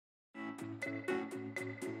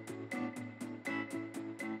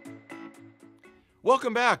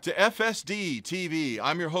Welcome back to FSD TV.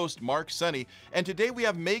 I'm your host, Mark Sonny, and today we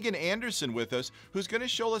have Megan Anderson with us, who's going to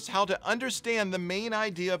show us how to understand the main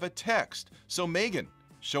idea of a text. So Megan,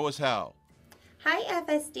 show us how. Hi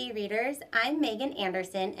FSD readers, I'm Megan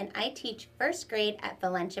Anderson and I teach first grade at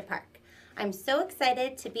Valencia Park. I'm so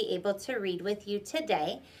excited to be able to read with you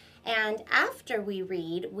today, and after we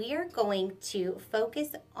read, we are going to focus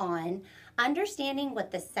on understanding what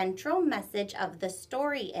the central message of the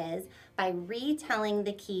story is by retelling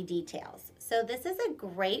the key details. So this is a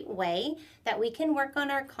great way that we can work on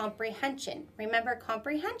our comprehension. Remember,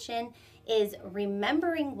 comprehension is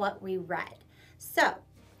remembering what we read. So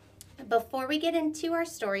before we get into our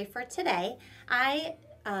story for today, I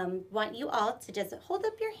want you all to just hold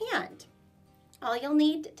up your hand. All you'll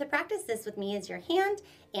need to practice this with me is your hand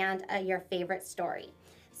and your favorite story.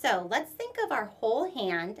 So let's think of our whole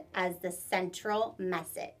hand as the central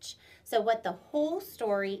message. So what the whole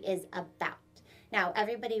story is about. Now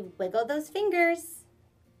everybody wiggle those fingers.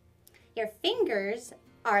 Your fingers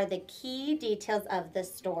are the key details of the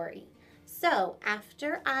story. So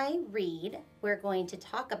after I read, we're going to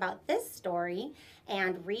talk about this story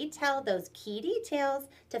and retell those key details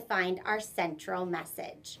to find our central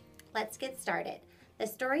message. Let's get started. The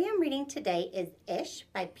story I'm reading today is Ish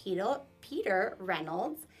by Peter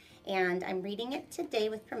Reynolds, and I'm reading it today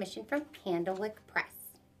with permission from Candlewick Press.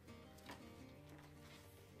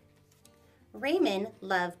 Raymond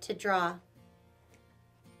loved to draw.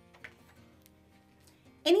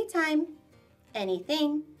 Anytime,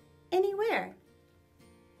 anything, anywhere.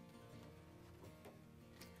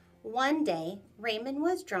 One day, Raymond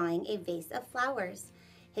was drawing a vase of flowers.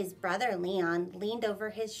 His brother Leon leaned over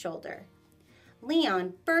his shoulder.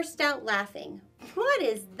 Leon burst out laughing. "What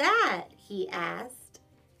is that?" he asked.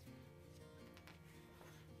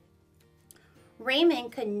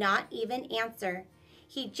 Raymond could not even answer.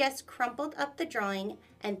 He just crumpled up the drawing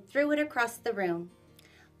and threw it across the room.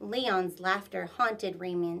 Leon's laughter haunted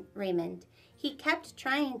Raymond. He kept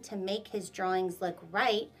trying to make his drawings look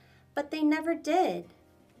right, but they never did.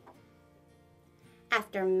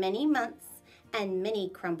 After many months and many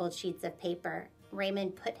crumpled sheets of paper,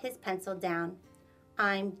 Raymond put his pencil down.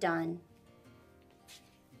 "I'm done."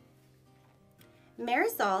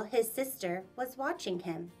 Marisol, his sister, was watching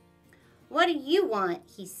him. "What do you want?"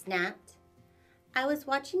 he snapped. "I was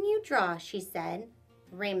watching you draw," she said.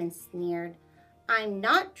 Raymond sneered. "I'm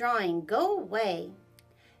not drawing. Go away."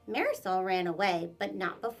 Marisol ran away, but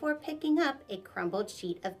not before picking up a crumpled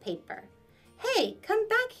sheet of paper. "Hey, come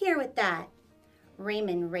back here with that."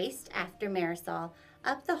 Raymond raced after Marisol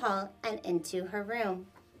up the hall and into her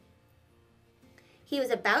room. He was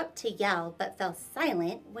about to yell but fell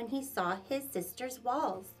silent when he saw his sister's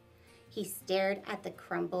walls. He stared at the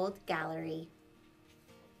crumbled gallery.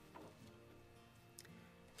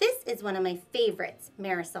 "This is one of my favorites,"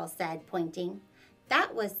 Marisol said, pointing.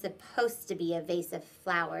 "That was supposed to be a vase of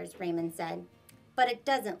flowers," Raymond said, "but it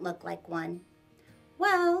doesn't look like one."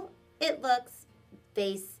 "Well, it looks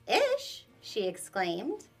vase-ish," she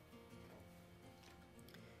exclaimed.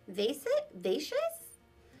 Vase-ish?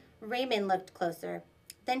 Raymond looked closer.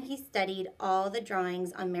 Then he studied all the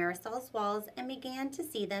drawings on Marisol's walls and began to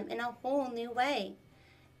see them in a whole new way.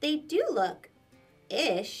 "They do look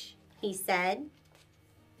ish," he said.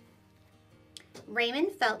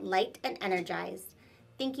 Raymond felt light and energized.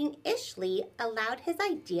 Thinking ishly allowed his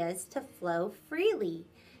ideas to flow freely.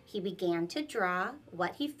 He began to draw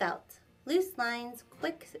what he felt, loose lines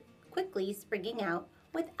quickly springing out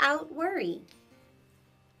without worry.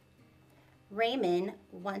 Raymond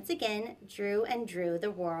once again drew and drew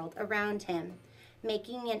the world around him.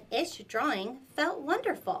 Making an ish drawing felt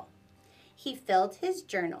wonderful. He filled his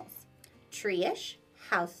journals. Tree-ish,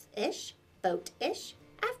 house-ish, boat-ish,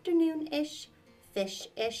 afternoon-ish,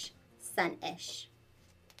 fish-ish, sun-ish.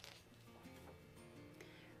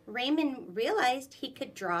 Raymond realized he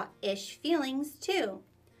could draw ish feelings too.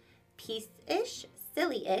 Peace-ish,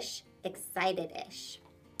 silly-ish, excited-ish.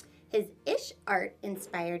 His ish art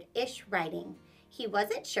inspired ish writing. He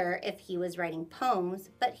wasn't sure if he was writing poems,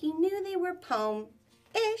 but he knew they were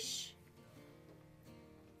poem-ish.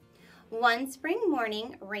 One spring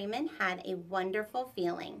morning, Raymond had a wonderful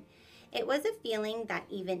feeling. It was a feeling that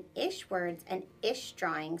even ish words and ish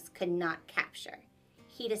drawings could not capture.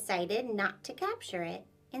 He decided not to capture it.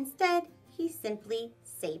 Instead, he simply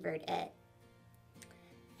savored it.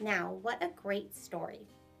 Now, what a great story.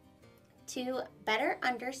 To better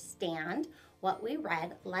understand what we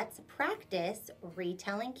read, let's practice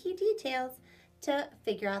retelling key details to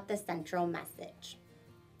figure out the central message.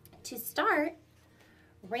 To start,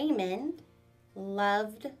 Raymond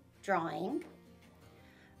loved drawing,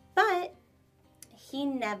 but he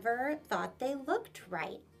never thought they looked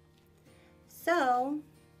right. So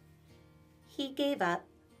he gave up.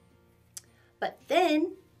 But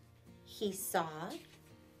then he saw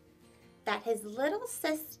that his little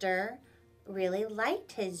sister really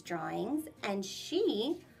liked his drawings, and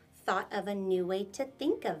she thought of a new way to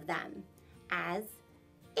think of them as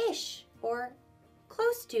ish, or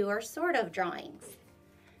close to, or sort of drawings.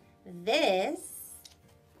 This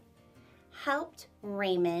helped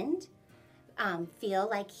Raymond feel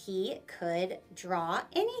like he could draw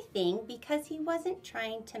anything because he wasn't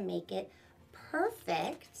trying to make it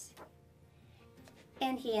perfect,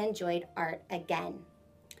 and he enjoyed art again.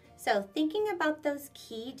 So thinking about those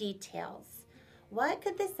key details, what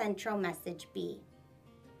could the central message be?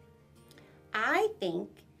 I think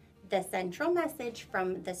the central message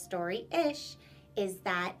from the story Ish is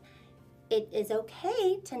that it is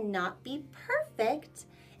okay to not be perfect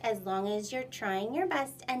as long as you're trying your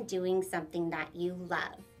best and doing something that you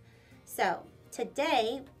love. So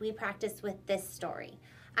today we practice with this story.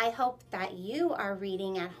 I hope that you are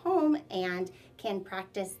reading at home and can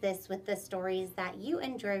practice this with the stories that you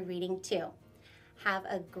enjoy reading too. Have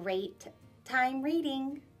a great time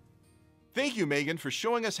reading. Thank you, Megan, for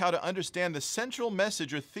showing us how to understand the central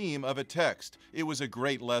message or theme of a text. It was a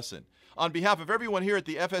great lesson. On behalf of everyone here at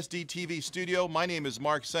the FSD TV studio, my name is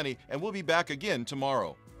Mark Sonny, and we'll be back again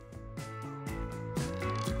tomorrow.